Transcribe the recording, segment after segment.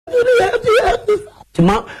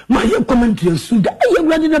Tima my commentary suda I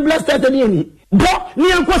ready the blaster at the end. But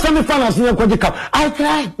me and Kwasa me fans near Kwajika. I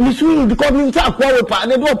cried, Miss Wing, because me talk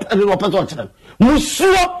and they don't pay the opposition.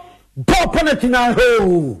 Monsieur Bob Panatina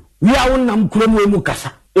ho. We are on Kuromo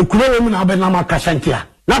Mukasa. A Kuromo Abenama Kasantia.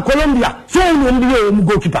 Na Colombia, so we will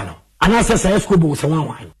go Kipano. And as I say, Escobo, so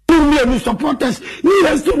one. You supporters,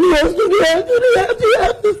 yes.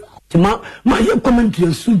 My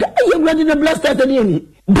commentary suda I ready the blaster at the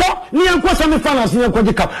end. But me and Kwasa me fans near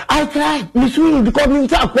Kwajika. I cried, Miss Wing, because me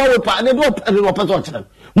talk and they don't pay the opposition.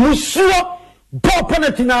 Monsieur Bob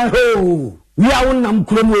Panatina ho. We are on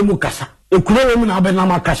Kuromo Mukasa. A Kuromo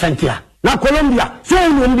Abenama Kasantia. Na Colombia, so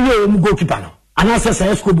we go Kipano. And as I say,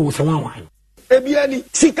 Escobo, so one. Ebiani,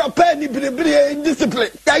 sika penny in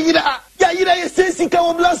discipline. Yaira, you say sika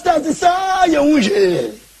o blasters is a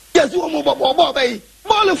yawuje. Yes, you move up, Bobby.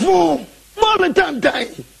 More fool, more time,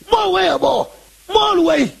 more way, more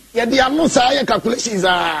way. Yet the Amusaya calculations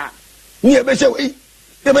are near better way,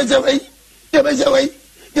 the better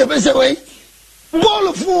way.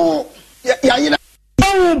 More fool, Yaira.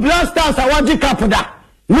 One blasters are what you capada.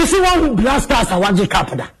 Missing one blasters are what you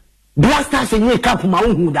capada. Blasters in your cap,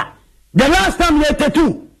 Maunguda. The last time you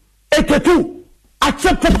 82,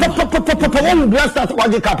 accept one blasters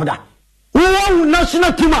what you capada. One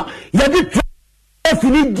national team, you did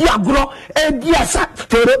Fini Diagro, and Diasa,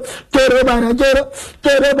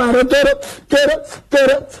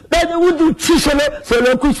 then would do Chisele, so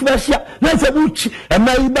Kushmasia, that's a witch, and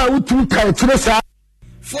Maiba to Tresa.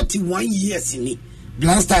 41 years in it.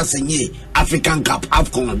 Blasters in ye, African Cup,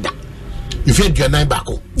 AFCON. You feel Ghana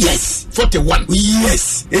Bako? Yes. 41.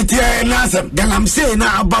 Yes. It's an answer. Then I'm saying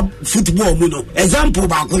now about football, Muno. Example,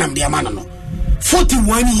 Bakunam Diamano.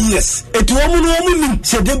 41 years. It woman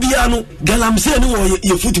said Debiano, Galamse,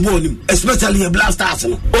 your football, especially a blasters.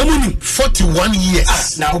 41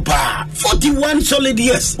 years. Now, pa. 41 solid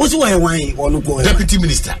years. What's why I Deputy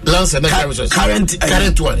Minister, Lance and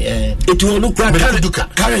current one, yeah. It will look like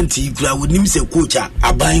current, you would name say coach,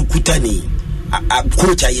 Abai Kutani.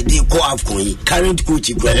 Coach, I did go AFCON. Current coach,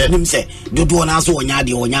 you him say, don't want also on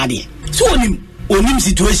Yadi. So on him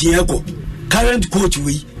situation, current coach,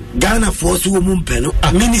 we. Ghana force woman peno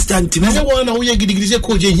minister team no one who you get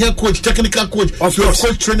coach here coach technical coach of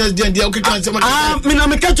coach trainers there okay can say me na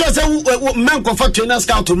me catch say men go for trainer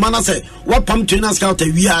scout man say what pam trainer scout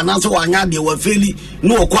we are na so anya de we feli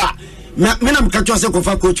no kwa me na me catch say go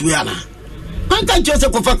for coach we ana man catch say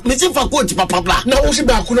go for me say for coach papa bla na wo shi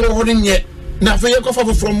ba ku no ho nye na fe go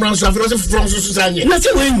for from France na fe from so sanye na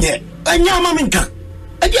say we nye anya ma me nka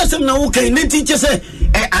e dia sem na wo kai ne teacher say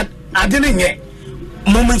adene nye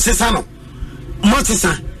moment sesano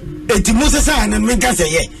mosesa eti mosesa na menka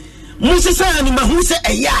seye mosesa ni mahu se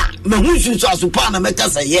eya mahu sunso asopa na menka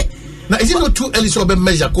seye na is it not too early so be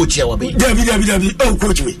measure coach here wabe David oh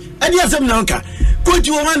coach we adi asem na nka coach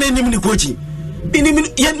wo man enim ni coaching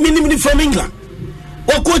minim from England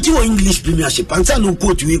o coach wo English Premiership ansa no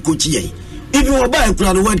coach we coach here even wo ba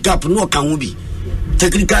ekura no World Cup no kan wo bi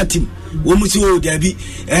technical team wo musi o David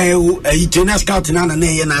trainer scout na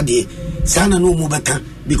ye na de sana no mo beka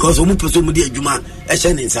because omo person mo di adwuma e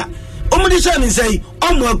hye ne nsa omo di hye ne nsai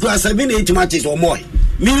omo akura 7-8 matches or more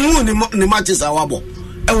me hu ne matches awabo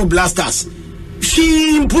e wo blasters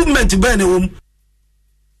she improvement be na wom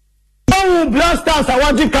blasters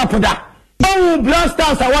awadi kapoda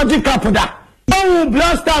blasters awadi kapoda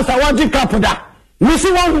blasters awadi kapoda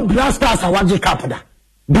misi one blasters awadi kapoda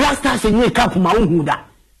blasters in ye cap ma hu da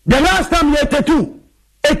the last time 82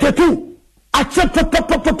 Asampa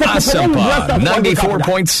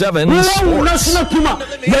 94.7 Sports.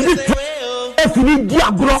 Fini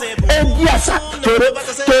Diagro, and Diasa,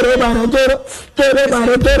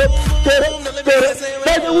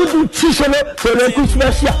 then would do Chisele, so the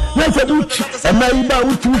Kushmasia, let's do and Maiba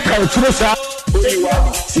would do Tresa.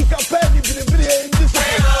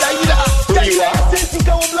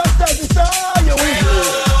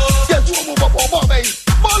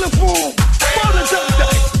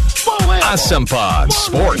 Asampa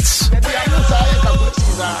Sports.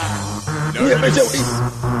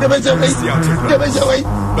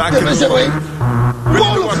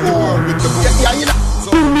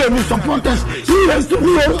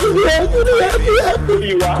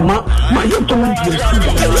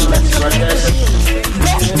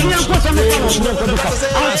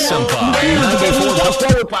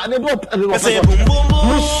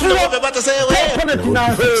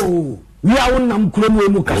 We are on Kuromo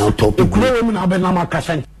Mukasa. Kuromo Abenama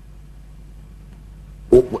Kasan.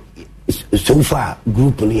 So far,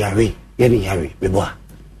 group on Yari, Yari, Beboa.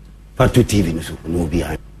 Fatu TV, no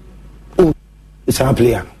behind. Oh, it's our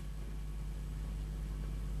player.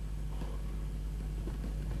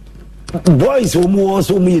 boys who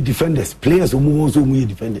also me defenders, players who also me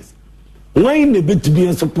defenders. Why in the bit to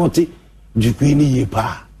be supported? Jukwini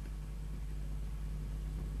Yepa.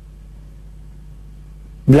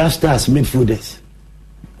 Blasters midfielders.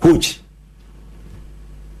 Coach.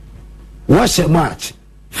 Watch a match.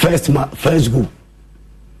 First goal.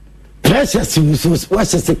 Precious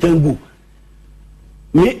watch a second goal.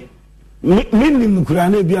 Me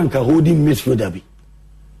Mukurane Bianca holding midfielder be.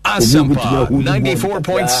 Asampa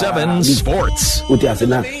 94.7 Sports. What is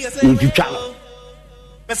enough? If you travel.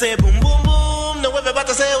 Say boom boom boom, no ever about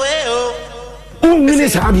to say well.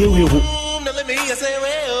 Minutes have you will. Let me say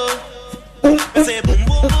well. Say boom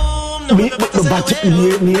boom boom, no ever about to say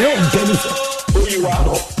well. Who you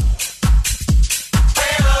are?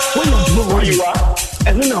 Who you are?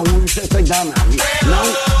 And then I will say down now.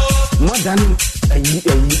 More than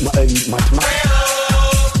mathematics.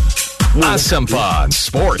 Asampa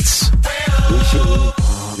Sports.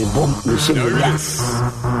 It's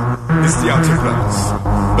the Outer Brothers.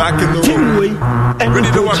 Back in the room. Ready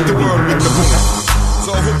to rock the world with the boom. So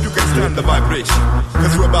I hope you can stand the vibration.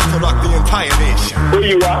 Cause we're about to rock the entire nation. Who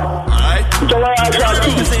you are? Alright? Say boom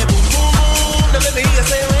boom, let me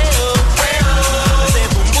say well. Say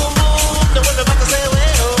boom boom boom, no ever about to say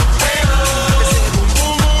well. Say boom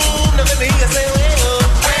boom boom, no let me say well.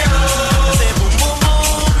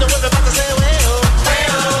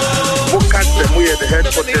 We are the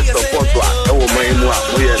headquarters of Boswa. Our main one,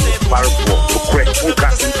 we are the powerful, correct, who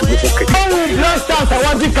got into the book. Blasters, I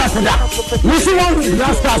want the capital. We see one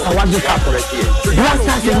blasters, I want the capital.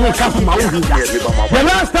 Blasters in the capital. The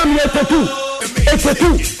last time you had it's a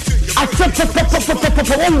two. Accept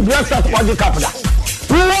one blasters, I want the capital.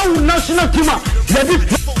 We want national team.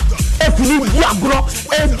 Diablo,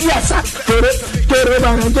 Diasa,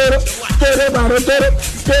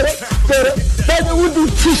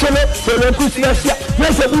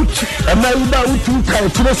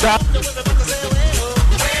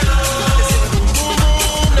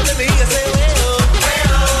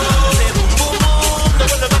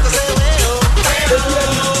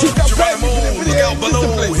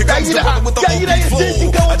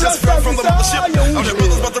 I just fell from the ship. I'm the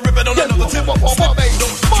brothers about to rip it on another tip.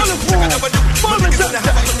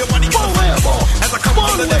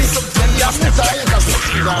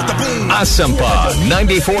 Asampa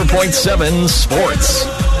 94.7 Sports.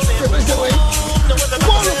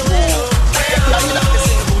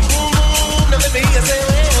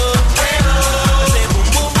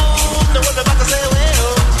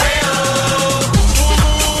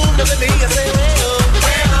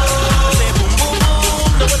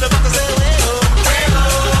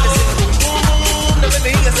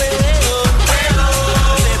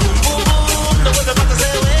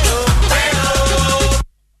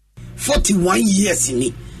 Years in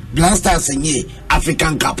it. Blasters in ye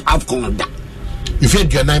African Cup AFCON. You feel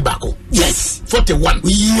your nine back? Yes. 41.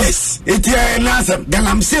 Yes. It's awesome. Then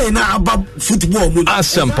I'm saying now about football.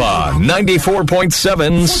 Asampa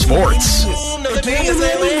 94.7 Sports. So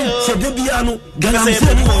the piano. Then I'm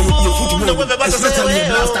saying football. Especially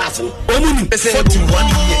Blasters. 41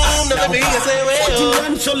 years.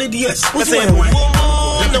 41 solid years. Who you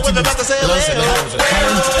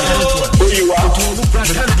are?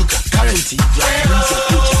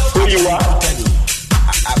 Who you are?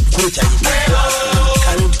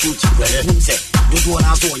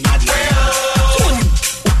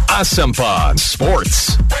 Asampa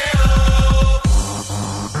Sports.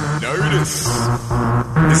 Notice.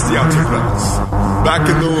 It's the Outer Brothers. Back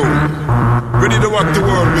in the room. Ready to rock the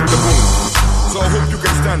world with the boom. So I hope you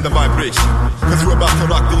can stand the vibration. Cause we're about to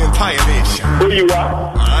rock the entire nation. Who you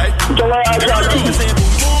are? Alright?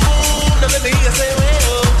 Let me say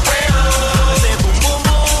well. Say boom boom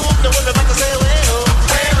boom, no one about to say well.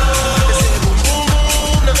 Say boom boom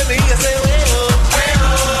boom, no let me say well.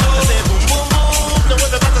 Say boom boom boom, no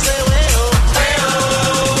one about to say well.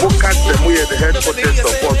 Who got them? We are the headquarters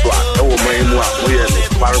of Boswa. Our main one, we are the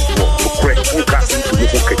powerful, correct, who got into the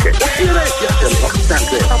book.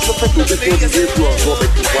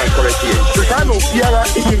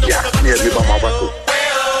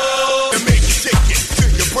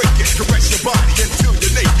 Break it, caress your body until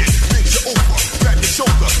you're naked. Bend you over, grab your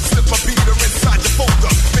shoulder, slip my beater inside your folder.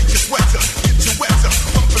 Make you sweater, get you wetter,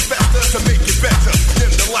 pumping faster to make it better. Dim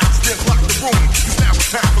the lights, then lock the room. Cause now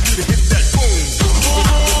it's time for me to hit that boom.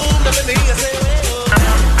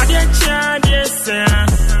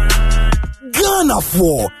 Ghana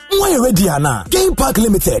for. Why ready ana? Game Park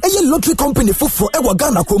Limited. A lottery company for Ewa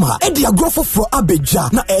Ghana Kroma. Edia Grofo for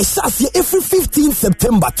Abeja. Na Esasi every 15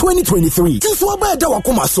 September 2023. Since Wabeda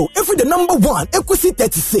Wakoma so every the number 1 Equity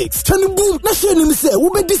 36. Chani boom. Na share him say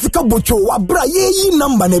ube disika bocho wabra ye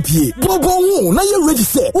number nepie. Bobo na ye ready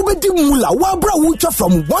say ube di mula wabra wucha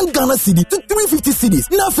from 1 Ghana cedi to 350 cedis.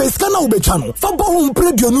 Na face kana ube channel. Fabo home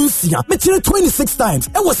play the nusia. Metire 26 times.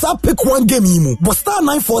 E was up pick one game imu. But star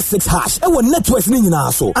 946 hash. E was networks ni na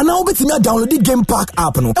so. And now bet me download the Game Park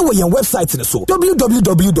app no. E was your website ni so.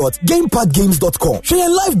 www.gameparkgames.com. Share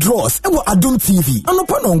live draws. E was Adum TV.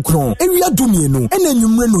 Anopa non kron. Area dumie no. Ene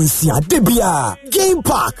nyumre no nsia. Debia. Game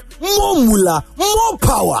Park. More mula. More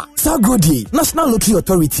power. Sagrodi. National Lottery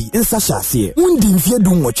Authority. In Sashase. Undi mfie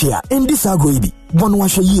du mwochea. Endi sagroidi. Bono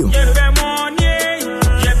washe yim.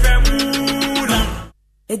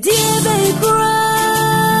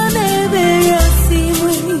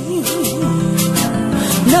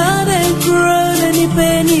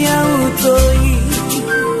 Penny autoi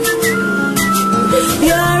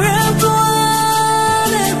yare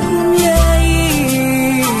pone kumyai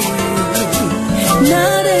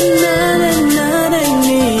nare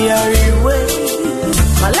ni yare we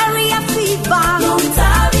malaria fever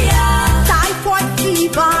Montabia typhoid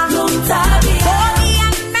fever Montabia body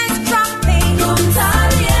and menstrual pain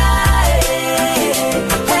Montabia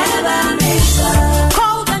ever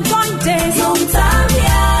cold and joints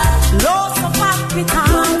Montabia loss of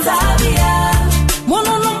Montabia,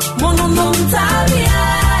 mono Montabia,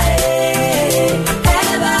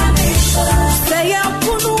 say a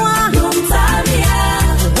punua, Montabia,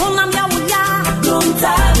 Monamia,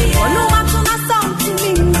 Montabia, no matuna something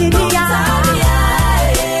in the Montabia,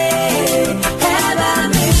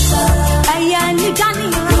 Ayani Gani,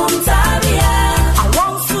 Montabia, I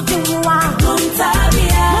want to do one,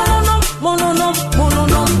 Montabia, mono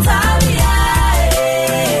Montabia.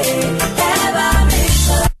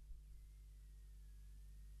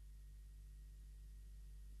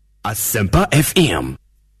 Asempa FM.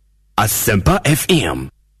 Asempa FM.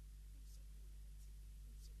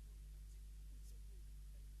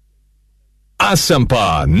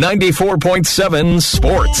 Asempa 94.7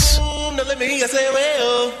 Sports. Now let me hear you say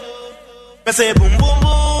well. I say boom boom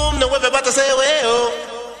boom. Now everybody say well.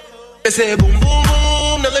 I say boom boom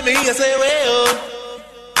boom. Now let me hear you say well.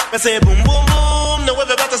 I say boom boom boom. Now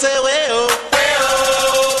everybody say well.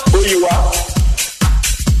 Well. Who you are?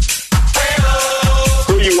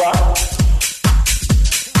 Who you are?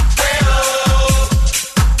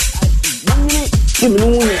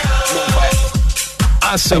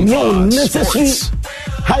 Asempa unnecessary Sports.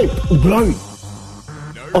 hype, glory,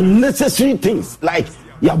 unnecessary things like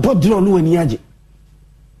your body on when yaji.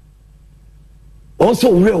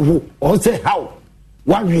 Also, real also how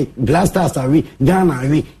one way blasters are we Ghana are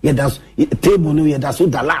we yeah that's table no yeah that's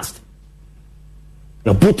what the last.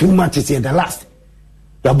 Your both 2 matches here the last.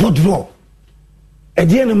 Your both draw. A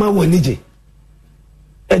dear man will need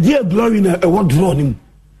a dear glory in a what draw him.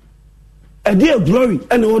 A dear glory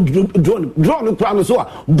and a what draw the crown so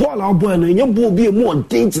ball our boy and your boy be more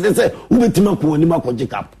dates they say who will Timako and Nimako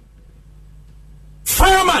Jacob.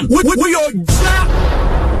 Fireman, we are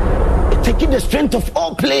taking the strength of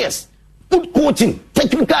all players, good coaching,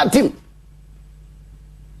 technical team.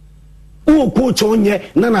 Who coach on ye,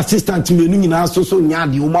 non assistant to me, so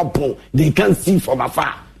nyadi umapo, they can see from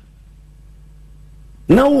afar.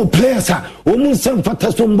 Now players are almost some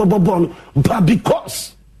fatasum babon, but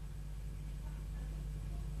because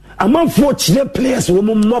among fortunate players,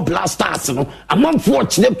 woman more blasters, among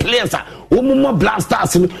fortunate players, woman more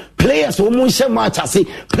blasters, players woman share match, I say,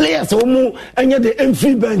 players woman and yet the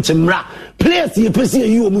M3 bench and ra, players you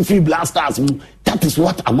perceive you woman free blasters. That is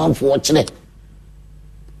what among fortunate.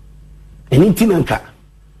 Anything anka.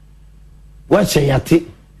 What say yati?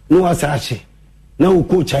 No asache. Now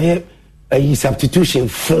coach I a substitution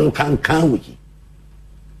phone can wiki.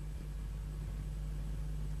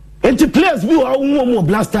 And the players be our more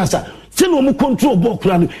blasters. Send no control ball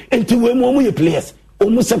plan into more players.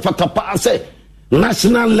 Almost a fatapa say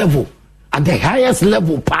national level at the highest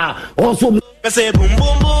level power. Also I say boom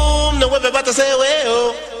boom boom. Now everybody say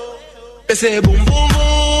well. I say boom boom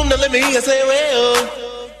boom. Now let me hear you say well.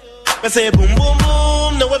 I say boom boom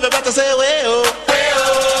boom. Now everybody say well.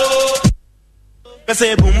 Well. I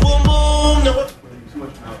say boom boom boom. Now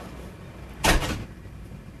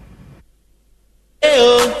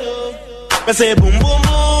I say boom boom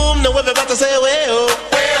boom. Now everybody say well.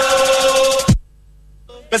 Well.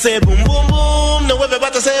 I say boom boom boom. Now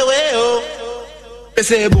everybody say well. I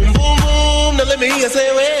say boom boom boom. Now let me hear you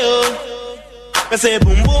say well. I say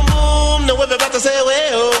boom boom boom. Now everybody say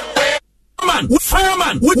well.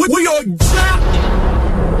 Fireman, we your jack.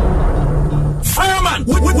 Fireman,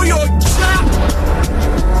 we your jack.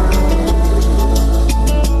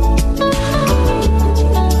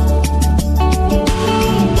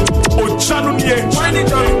 Ochanunie, whining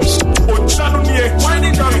down. Ochanunie,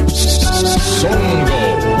 whining down. Songo.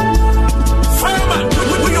 Fireman,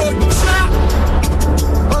 we your jack.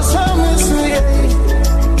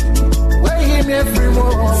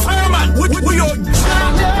 Fireman, we your jack.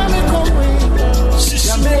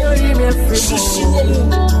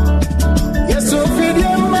 Yes, so feed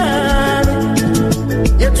your man.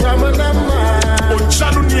 Yet, Ramanama.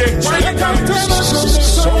 Ochanunie, whining down.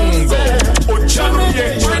 Songo. Ochanunie,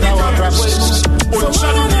 whining down.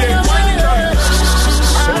 Ochanunie, whining down.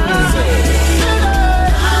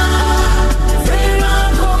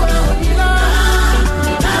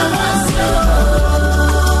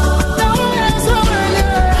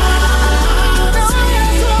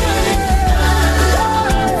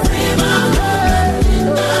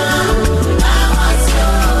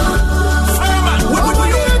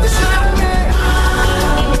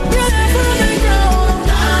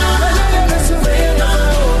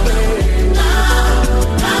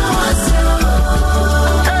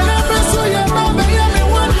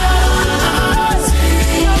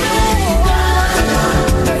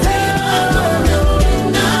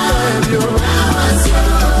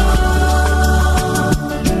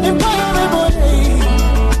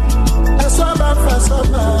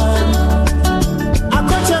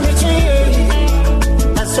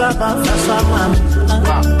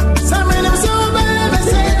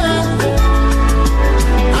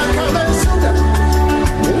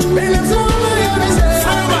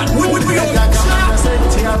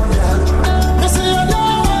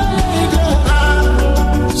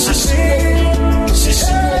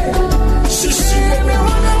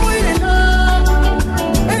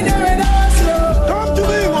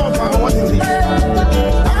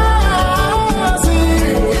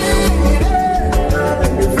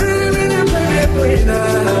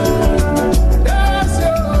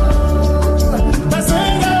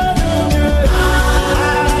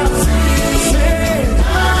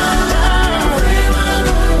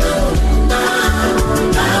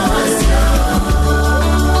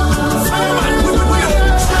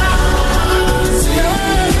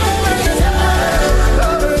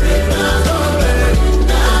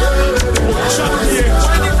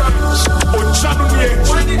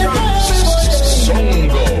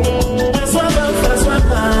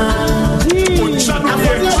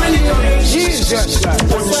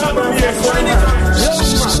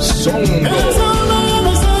 Songo.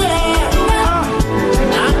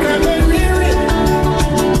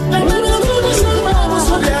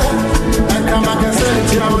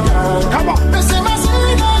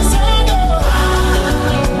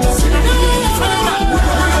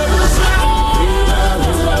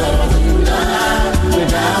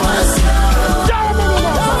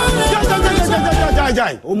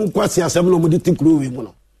 Kwasi asem no mudi tikuru we mu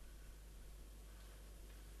no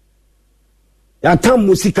ya tam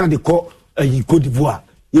musika de ko ayi Cote d'Ivoire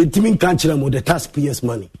ye timi kan kire mo the taxpayers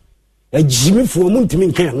money ya jimi fo mu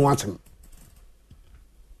timi kan no atem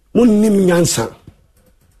mun nim nyansa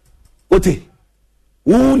ote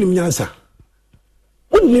wo nim nyansa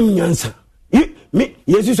mun nim nyansa me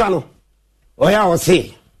yesu ano oya o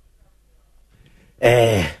se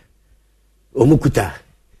omukuta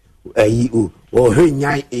ayi o he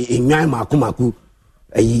nyai makumaku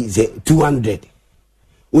ayi ze 200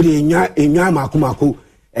 o de nyai makumaku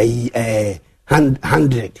ayi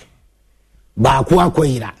 100 ba ko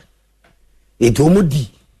akoyira eto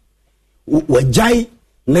mudi wajai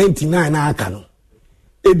 99 na aka no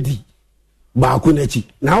edi ba ko nachi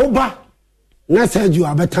na oba na saju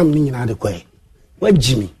abetam ni nyina de koy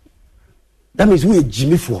wajimi that means we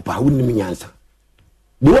jimi for pa woni mi nyansa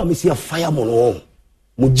do wa me see a fire mono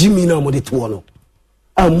mu jimi na mo de to no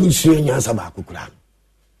a mu nsuo nyansa ba kokura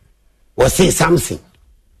wo say something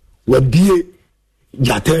wa bie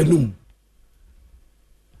jatanum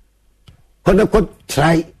kono ko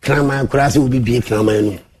try krama kurase obi bie krama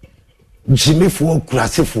no jimi for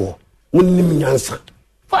kurase for woni nyansa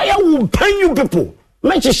fire will pain you people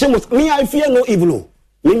make shame me I fear no evil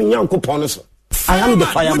me nyankopon so I am the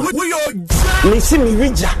fireman me see me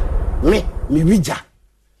wija me wija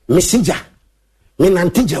me sija me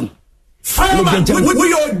nantijam fireman we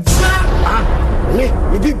your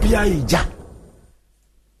me bibia ija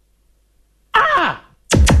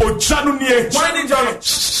ochanu nie wani jalo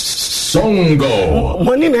Songo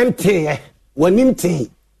money nante wanimte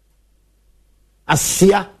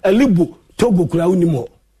asia alibu togo kura unimo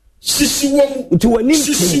sisi womu nti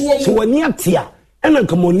wanimte so wani atia ena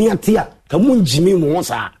nkamoni atia kamun jimi mo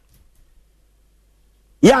sa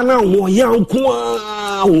ya na wo ya nko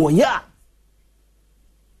wo ya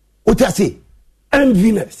utase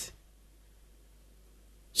enviness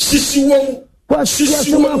sisi won kwa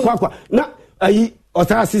sisi won kwa na ayi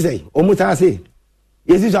otase sei omutase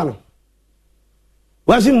yesi jano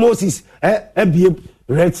wasi Moses ebie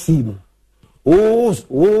Red Sea o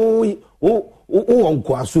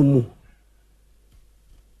onko asumu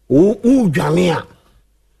o dwane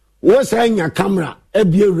wo say nya camera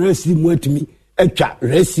ebie Red Sea mu atumi atwa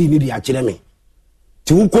Red Sea ni dia kire me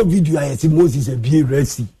ti wo ko video ayesi Moses ebie Red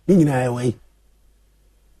Sea ni nyina ayi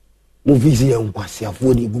mo visi ya nkwase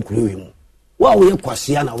afo ni gukuru we mu wa wo ye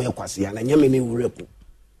kwase na wo ye kwase na nyame me wureku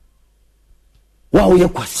wa wo ye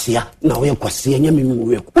kwase na wo ye kwase nyame me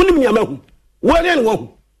wureku onim nyame hu wo ne ne wo hu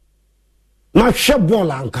ma hwe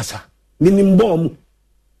ball ankasa minim ball mu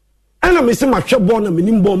ana me se ma hwe ball na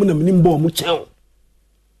minim ball mu na minim ball mu chen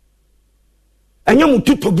anya mu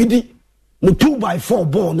tuto bidi mu 2x4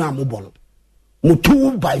 ball na mo ball mu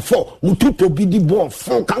 2x4 mu tuto bidi ball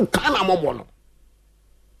fon kan na mo ball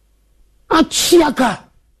achiaka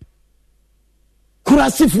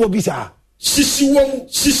kurasifu obisa sisi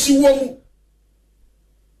won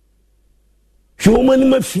Shomani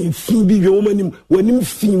ma fi bi shomani wanim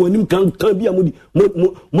fi wanim kan bi amudi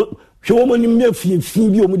shomani me fi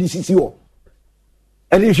bi omudi sisi wo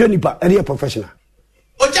eri hwe nipa eri professional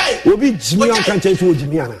obi jimi an kan chen so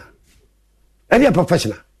jimi ana eri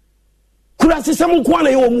professional kurasi sam ko na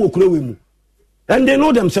ye omu okura we mu and they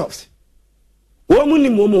know themselves omu ni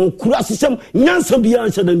mo kurasi sam nyansa bi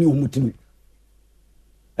an shada ni omutimi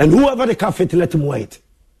and whoever the kafet let him wait.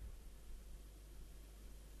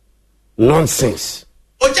 Nonsense.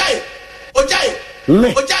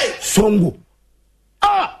 Me songo.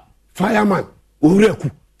 Fireman.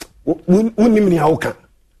 Ureku. Unimni aoka.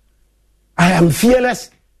 I am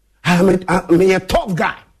fearless. I am a tough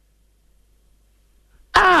guy.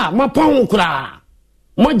 Ma pon kura.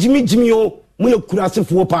 Ma jimi o. Mo ye kura se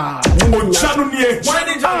fo pa.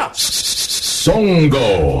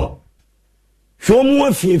 Songo. Show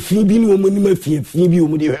mo fi bi ni o mo ni ma fi bi o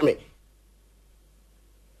mo de hwe me.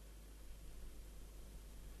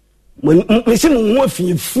 Me se mo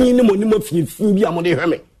fi ni mo ni ma fi bi amode hwe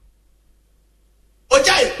me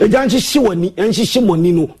ojai ejanchi shi woni enchi shi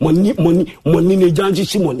moni no moni ne ejanchi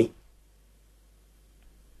shi moni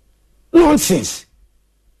nonsense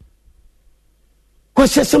ko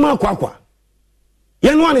se sema kwakwa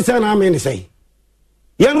ye no ani say na ame ni say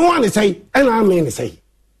ye no ani say na ame ni say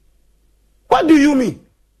what do you mean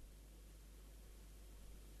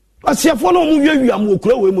asiafo no mu wiawia mu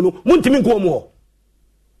okura we mu no muntimi nko mo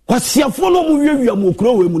kwasiafo no mu wiawia mu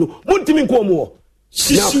okura we mu no muntimi nko mo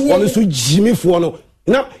sisi won so jimi fo no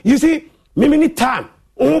now you see me many time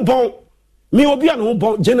o bon me obi an o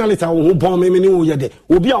bon journalist o bon me ni o ye de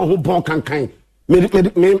obi an o bon kankan me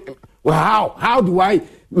how do I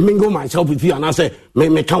mingle myself with you and I say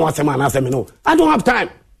me can what man I say me no I don't have time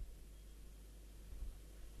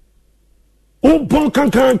o bon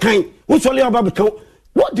kankan o so le about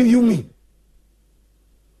what do you mean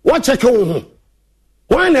what check on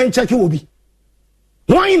why na check obi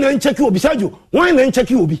why na check obi Sergio why na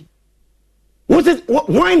check obi what is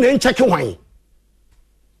why na check why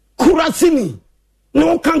kurasini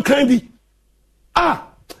no kankan bi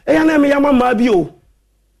eya na me yama ma bi o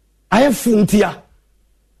aye funtia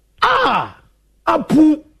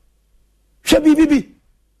apu hwe bibi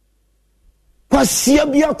kwasia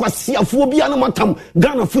bia kwasiafo bia na matam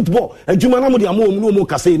Ghana football adwuma na mo de amom no mo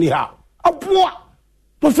kase ni ha apoa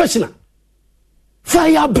professional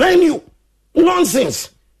fire burn you nonsense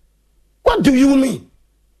what do you mean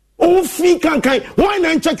oh fi kankan why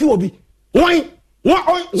na check you obi why na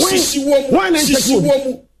check you obi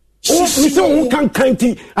oh me say oh kankan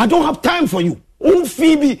ti I don't have time for you oh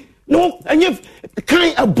fi bi no and if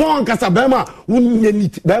kind a born kasa bema unye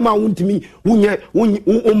nit bema untimi unye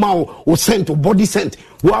ma o scent o body scent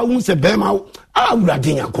wa un se bema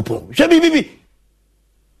urade yakopon hwe bibi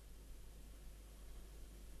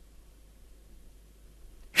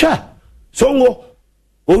sha songo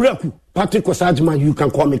oraku Patrick Osajman you can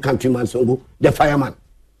call me countryman songo the fireman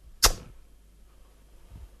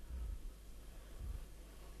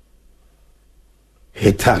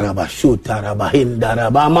Hetaraba shutaraba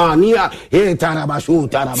hindaraba mania hetaraba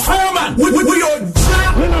shutaraba fireman we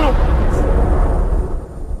no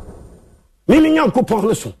mimi nyankopon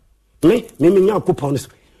no so mimi nyankopon no so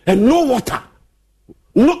and no water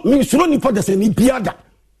no me suro ni poda se ni biada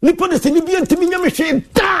ni poda se ni bia ntimi nyame hwe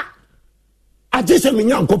da agese me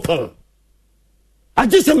nyankopon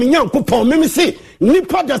mimi se ni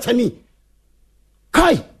poda se ni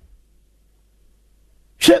kai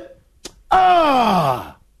she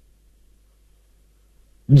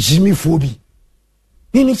Jimmy Phobi.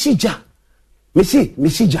 Misija.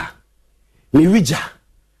 Misija. Mi wija.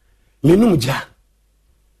 Mi numja.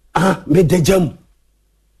 Me dejam.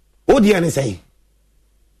 Odi ane say.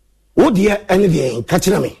 Odi ane de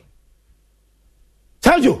kachina me.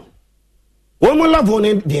 Tajo. Omo love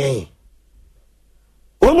one de.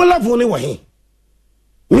 Omo love one wa.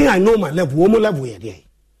 Me I know my level. Omo level ye de.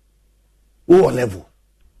 O level.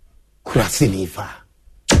 Kurasini fa.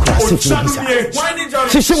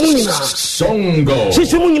 Songo.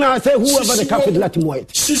 Say whoever the cafe let him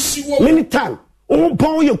wait. Many time. Oh,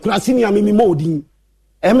 boy, you Kurasini and me molding.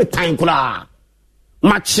 Every time, kura.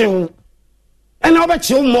 Matching. And I'll bet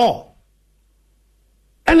you more.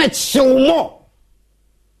 And it's show more.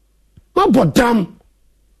 But damn.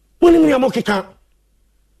 When you are mokika.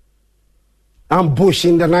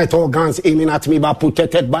 Ambushing the night all guns aiming at me, but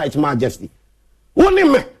protected by its majesty.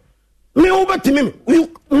 Only me over to me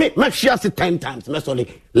make sure 10 times, me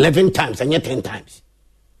sorry 11 times and yet 10 times.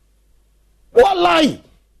 What lie?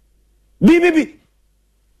 Bibi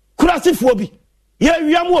kurasi fobi. Ye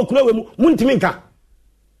wiamu okura we mu muntiminka.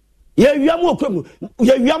 Ye wiamu okura mu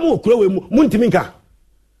ye wiamu okura we mu muntiminka.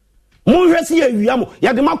 Munhwesi ye wiamu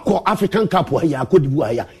ya de makọ African Cup wa ya akodibu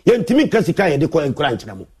aya. Ye ntiminka sika ye de ko enkura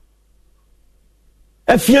nkyina mu.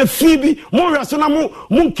 Efia fibi munhwesi na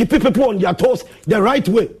mun keep people on their toes the right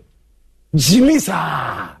way.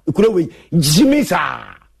 Jimisa ukurewe Jimisa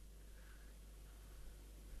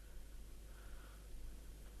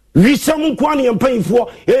Wisamu kwani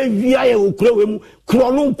yempanyfo ewia ye ukurewe mu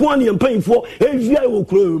krono kwani yempanyfo ewia ye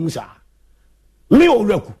ukurewe mu sa me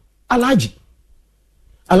owraku Alhaji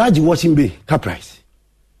washing bay cap price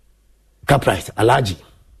Alhaji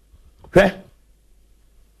hwe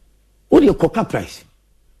odi ko cap price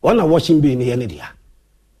ona washing bay ne ye ne dia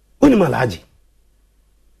oni Alhaji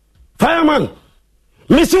Fireman,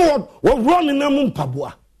 Missy what running a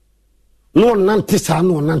mumpabua. No nantisa,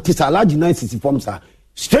 large 960 forms are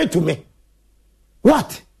straight to me.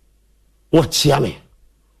 What yummy?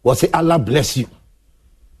 Was it Allah bless you?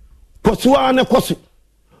 Posua and a cosu.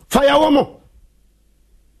 Firewoman.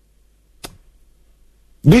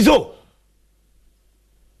 Bizo.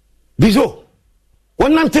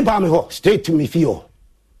 190 by me, straight to me, Fio.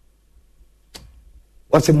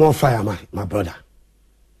 What's a more fireman, my brother?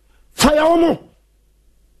 Fire omo.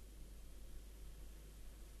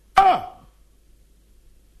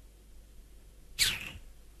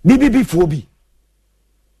 BBB phobi.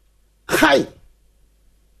 Hi.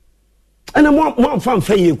 And a more fan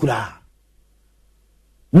for you could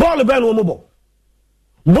ball ben omo.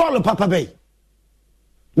 Ball papa bay.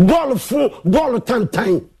 Ball full, ball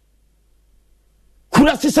time. Could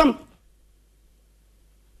I see some?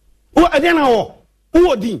 What again?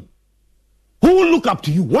 Who din? Who will look up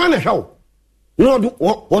to you? One hell. No,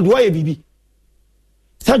 what do I be?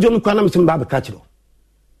 Sergio Mukana Msimbabe Kachiro.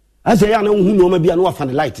 As I know who know maybe I know from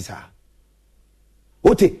the light is her.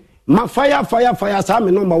 Ote, my fire, sir.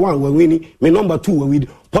 Me number 1 we winning, me number 2 we win.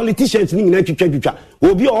 Politicians in the future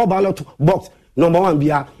will be all ballot box. Number 1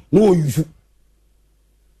 be no use.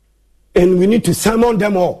 And we need to summon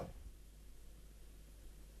them all.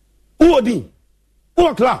 Who Odin?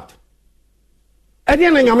 Who cloud?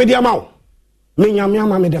 Again, I'm media mouth. Me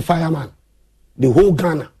the fireman. The whole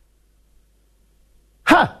Ghana.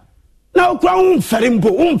 Ha! Now crown ferry.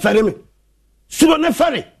 Sudo ne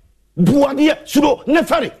ferry. Buadia, sudo ne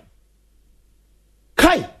ferry.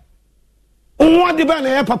 Kai! Unwa de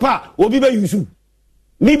ban papa, will be yusu.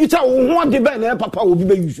 Maybe ta unwa de ban papa will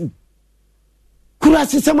be yusu.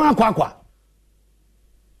 Kurasi sama kwa.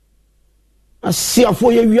 Asia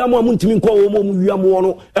for ye wiamo muntimin ko wo mu wiamo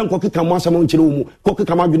no enko keka mo asama nkyere wo mu ko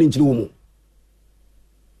keka ma dwene nkyere wo mu.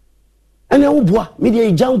 Ene wo boa me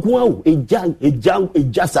de ejanku awo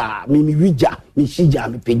ejasa me wija me shija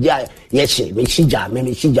me peja yeshe me shija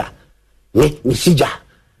me shija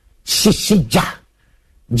shija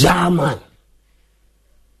German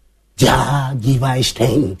Ja give I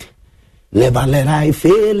strength never let I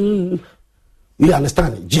fail. You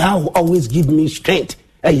understand? Jah will always give me strength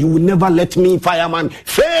and you will never let me fireman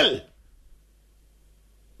fail.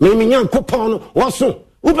 Me nyankopon woso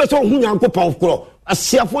wo be so hu nyankopon kro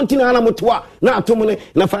asia fontina na motwa na atomne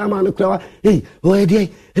na fireman kra hey o dey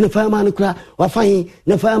na fireman kra wa fan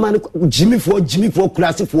na fireman Jimmy for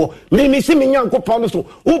class for me see me nyankopon so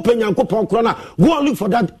wo pe nyankopon kro na go and look for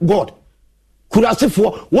that God class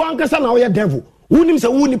for one kasa na o devil wunim se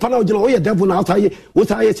wuni pa na o gina o devil na outside wo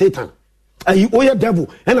say Satan ayi o devil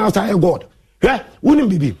and outside God wunim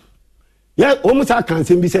bibi ya o musa kan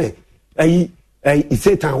sem bi say ayi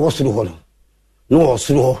Satan was through no was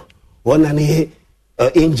through one and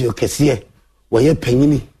angel kɛseɛ wɔyɛ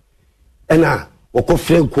panyini ɛna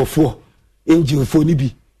wɔkɔfrɛ nkurɔfoɔ angel fo ni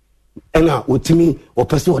bi ɛna otimi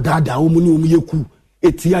opɛsɛ odada wo mu ni omu yeku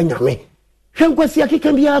etia nyame hwɛ nkwasi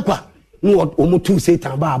akeka bia kwa ni omu tu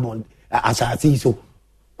satan ba abon asase so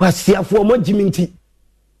kwasiafo mo giminti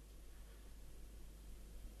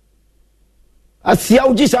asia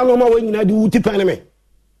uji sa no ma wo nyina di wuti pan me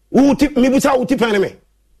wuti mi busa wuti pan me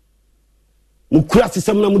mu kura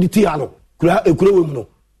sesam na mu di tia no kura ekura we mu no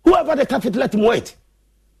whoever the capital let him wait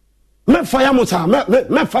me fire musa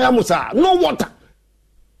me fire musa no water.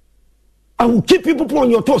 I will keep people on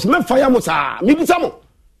your toes. Me fire musa. Me bi samo.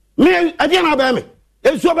 Me adian aba me.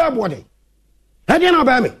 Enso ba body. Adian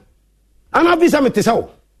aba me. Ana bi sa me tesawo.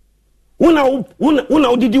 Una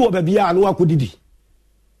odidi wo ba bia no akodidi.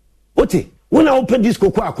 Ote, una open disco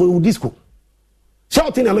kwa disco.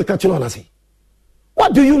 Shouting America chino na say.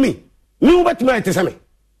 What do you mean? Me wo betima tesame.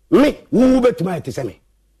 Me wo betima tesame.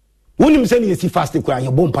 Wonim se ne yesi fast kwa ye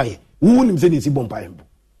bompaye. Wonim se ne yesi bompaye mbo.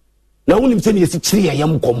 Na wonim se ne yesi chiri ya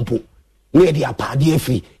yam kompo. Ne dia paade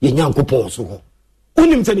afiri ye nyankopon so ho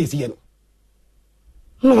unim se ne sie no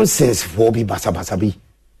nonsense for bi basa bi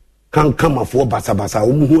kan kama for basa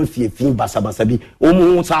omu ho afiefi basa bi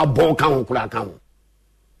omu ho sa bon kan kura kan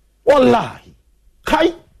wallahi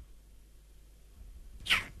kai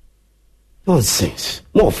nonsense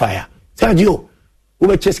more fire Sergio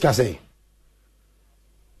ube cheska say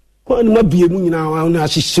ko ni mabie mu nyina wa na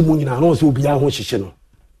ahihye mu nyina no so obi a ho hihye no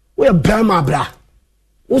we ba ma bra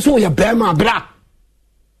also ya bema bra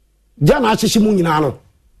jana chichi mu nyina no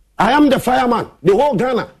I am the fireman the whole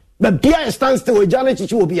Ghana but beer stands still jana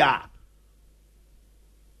chichi obia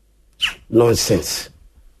nonsense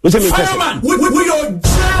fireman we your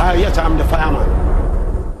yes I am the fireman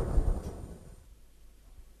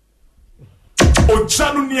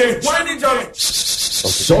Ochanu nie why did you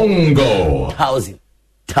Songo 1,000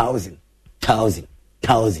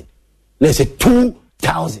 let's say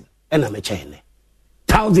 2,000 and I'm a chain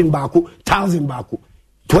 1,000 baku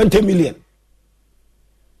 20 million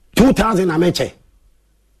 2,000 ameche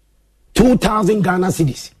 2,000 Ghana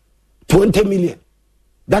cedis 20 million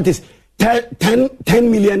that is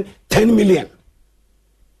 10 million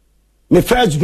me first